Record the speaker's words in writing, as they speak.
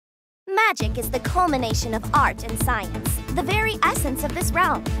Magic is the culmination of art and science, the very essence of this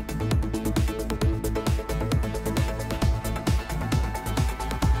realm.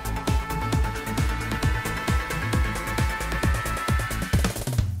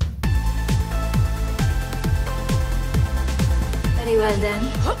 Very well then.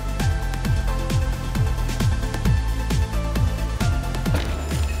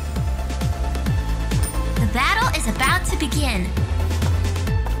 The battle is about to begin.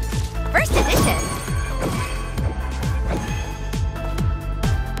 First edition.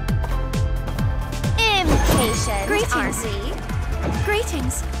 Impatient, Greetings. aren't we?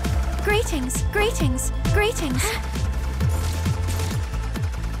 Greetings. Greetings. Greetings. Greetings.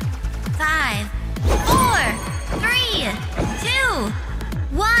 5, 4, 3, 2,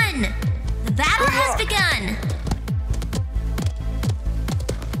 1. The battle has begun.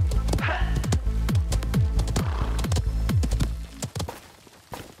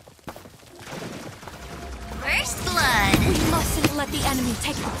 First blood. We mustn't let the enemy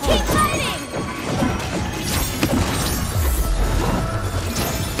take the Keep point. fighting!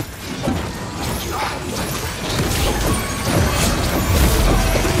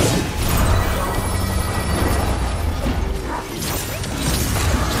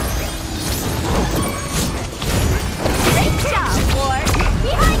 Great job, Ward!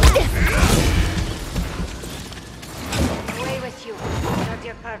 Behind us! Away with you. Not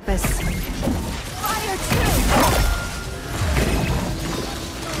your purpose. Fire too!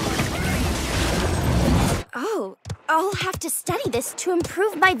 Oh, I'll have to study this to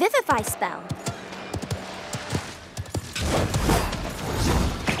improve my Vivify spell.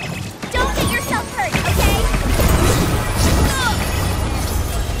 Don't get yourself hurt, okay?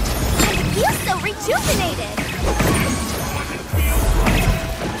 I feel so rejuvenated!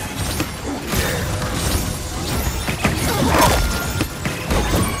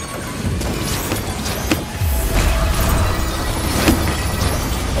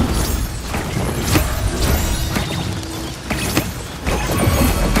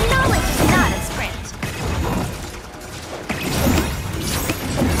 Knowledge is not a sprint.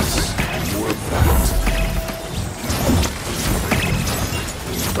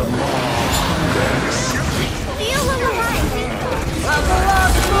 Feel alive!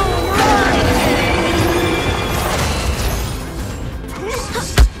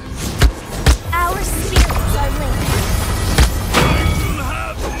 Our spirits are linked.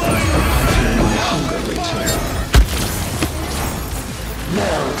 My hunger return.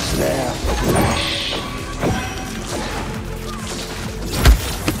 Melt their flesh.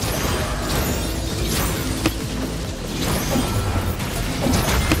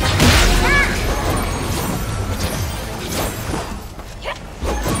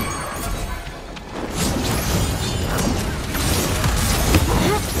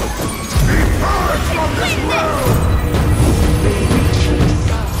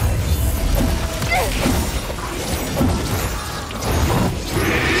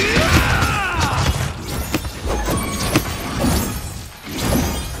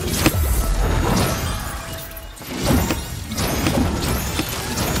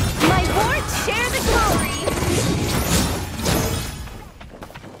 My wards share the glory.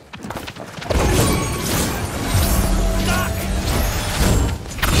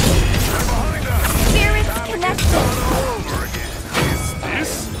 Spirits connected.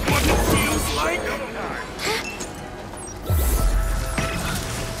 This what it feels like?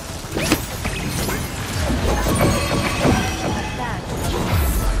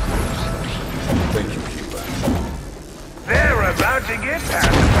 Thank you, Keeper. They're about to get past.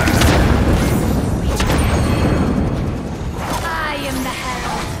 I am the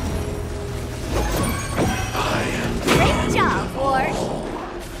herald. I am Great job, Ward.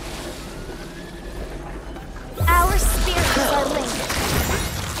 Our spirits are linked.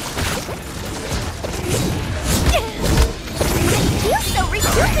 I feel so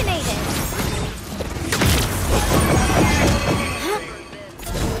rejuvenated.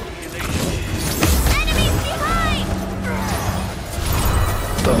 Enemies behind!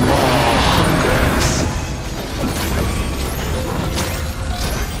 the maw hungers.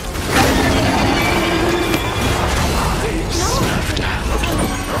 Snuffed out.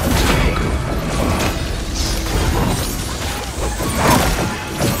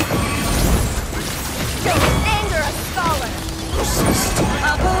 Don't anger a scholar.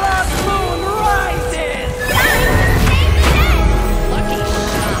 A blood moon rises! Save the dead! Lucky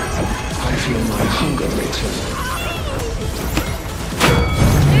shot. I feel my hunger return.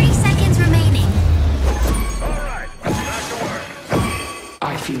 30 seconds remaining. All right, back to work.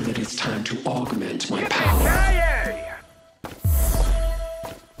 I feel that it's time to augment my power. Yippee-ki-yay!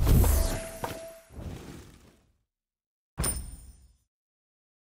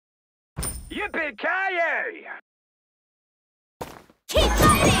 Yippee-ki-yay! Keep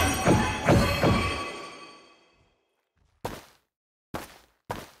fighting!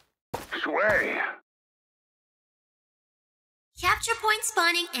 Sway. Capture point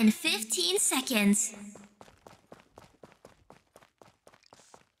spawning in 15 seconds.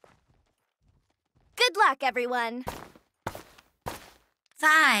 Good luck, everyone.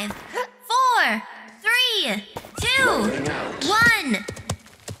 5, 4, 3, 2, 1.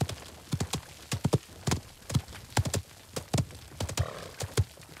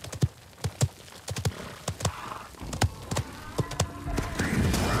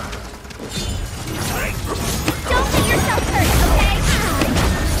 Don't get yourself hurt, okay?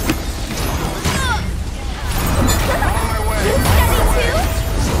 You steady too?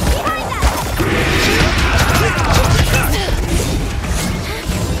 Behind that!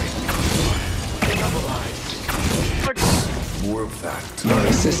 More of that. Your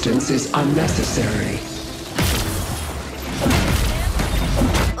assistance is unnecessary.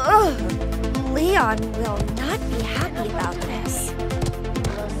 Ugh. Leon will not be happy about this.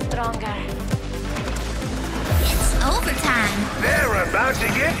 Stronger. It's overtime. They're about to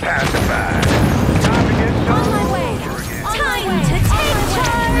get pacified. Time to get On my started way. over again. Time to take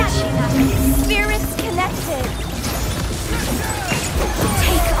charge. Spirits connected.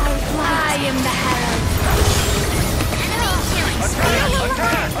 Take our flight. I am the herald. Enemy killing spree.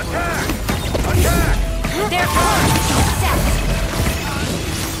 Attack! Attack! Attack! Their course is set.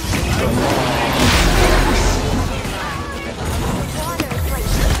 Water's like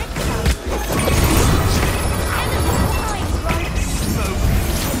quicksand. Enemy lines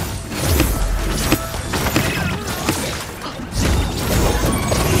right.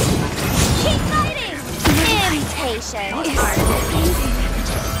 Keep fighting! Impatience.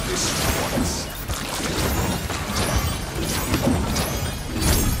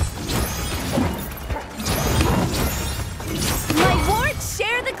 My wards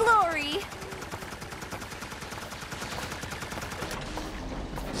share the glory.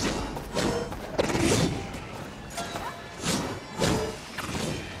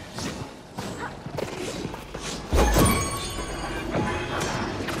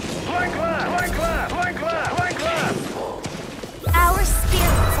 Flank left! Flank left! Flank left! Flank left! Our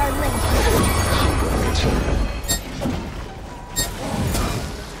spirits are linked.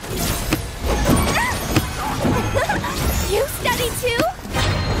 You study too?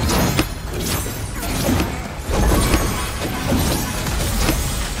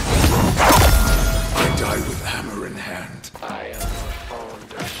 I die with hammer in hand. I am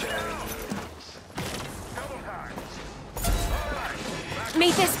fond of sharing.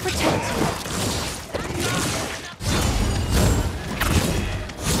 May this protect you.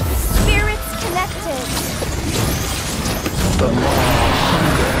 Spirits connected. The law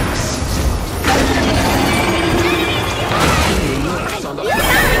hungers. On the You died to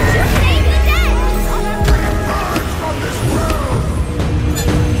save the dead!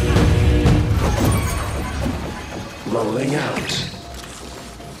 rolling out.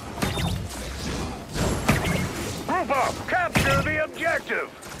 Move up! Capture the objective!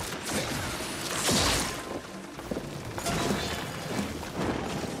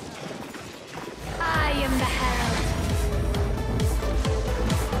 I am the herald.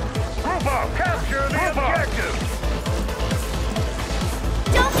 Move up! Capture the objective!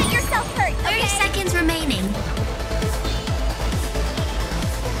 Don't get yourself hurt, 30 okay? seconds remaining.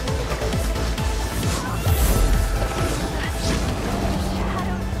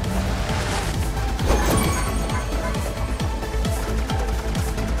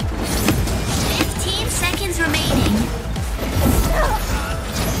 Remaining.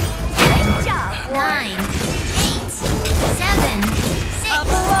 Good job. 9, 8, 7, 6,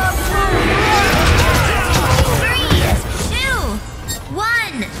 5, 3, 2,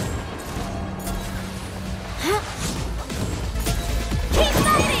 1. Keep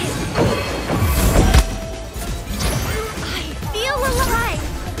fighting! I feel alive!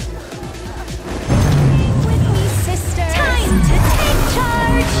 With me, sister! Time to take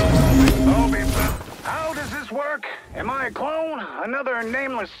charge! How does this work? Am I a clone? Another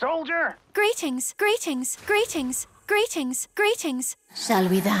nameless soldier? Greetings, greetings, greetings, greetings, greetings. Shall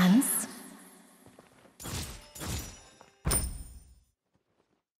we dance?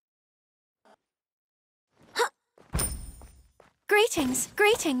 Greetings,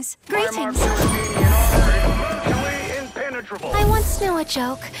 greetings, My greetings. virtually impenetrable. I once knew a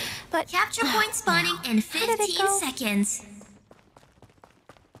joke, but Capture point spawning in did it 15 go? seconds.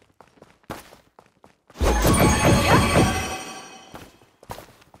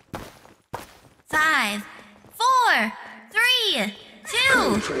 Five, 4, 3, 2,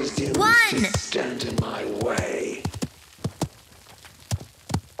 1. Stand in my way.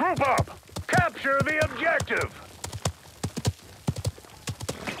 Group up! Capture the objective!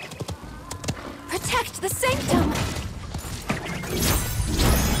 Protect the sanctum!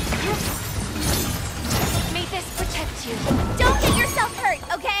 May this protect you. Don't get yourself hurt,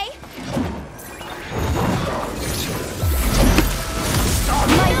 okay?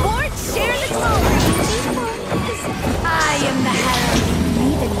 My ward share the glory! I am the herald.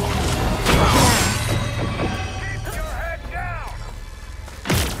 Keep your head down!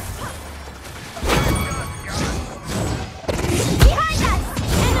 Behind us!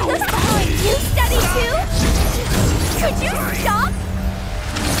 And those behind you study too? Could you stop?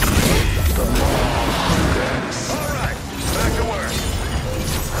 All right, back to work.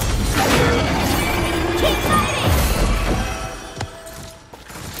 Keep fighting!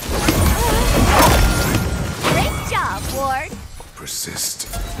 Great job, Ward. Persist.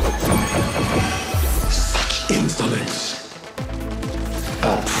 Insolence. A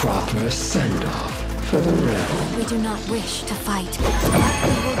proper send-off for the rebel. We do not wish to fight. What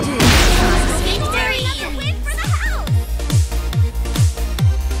we will do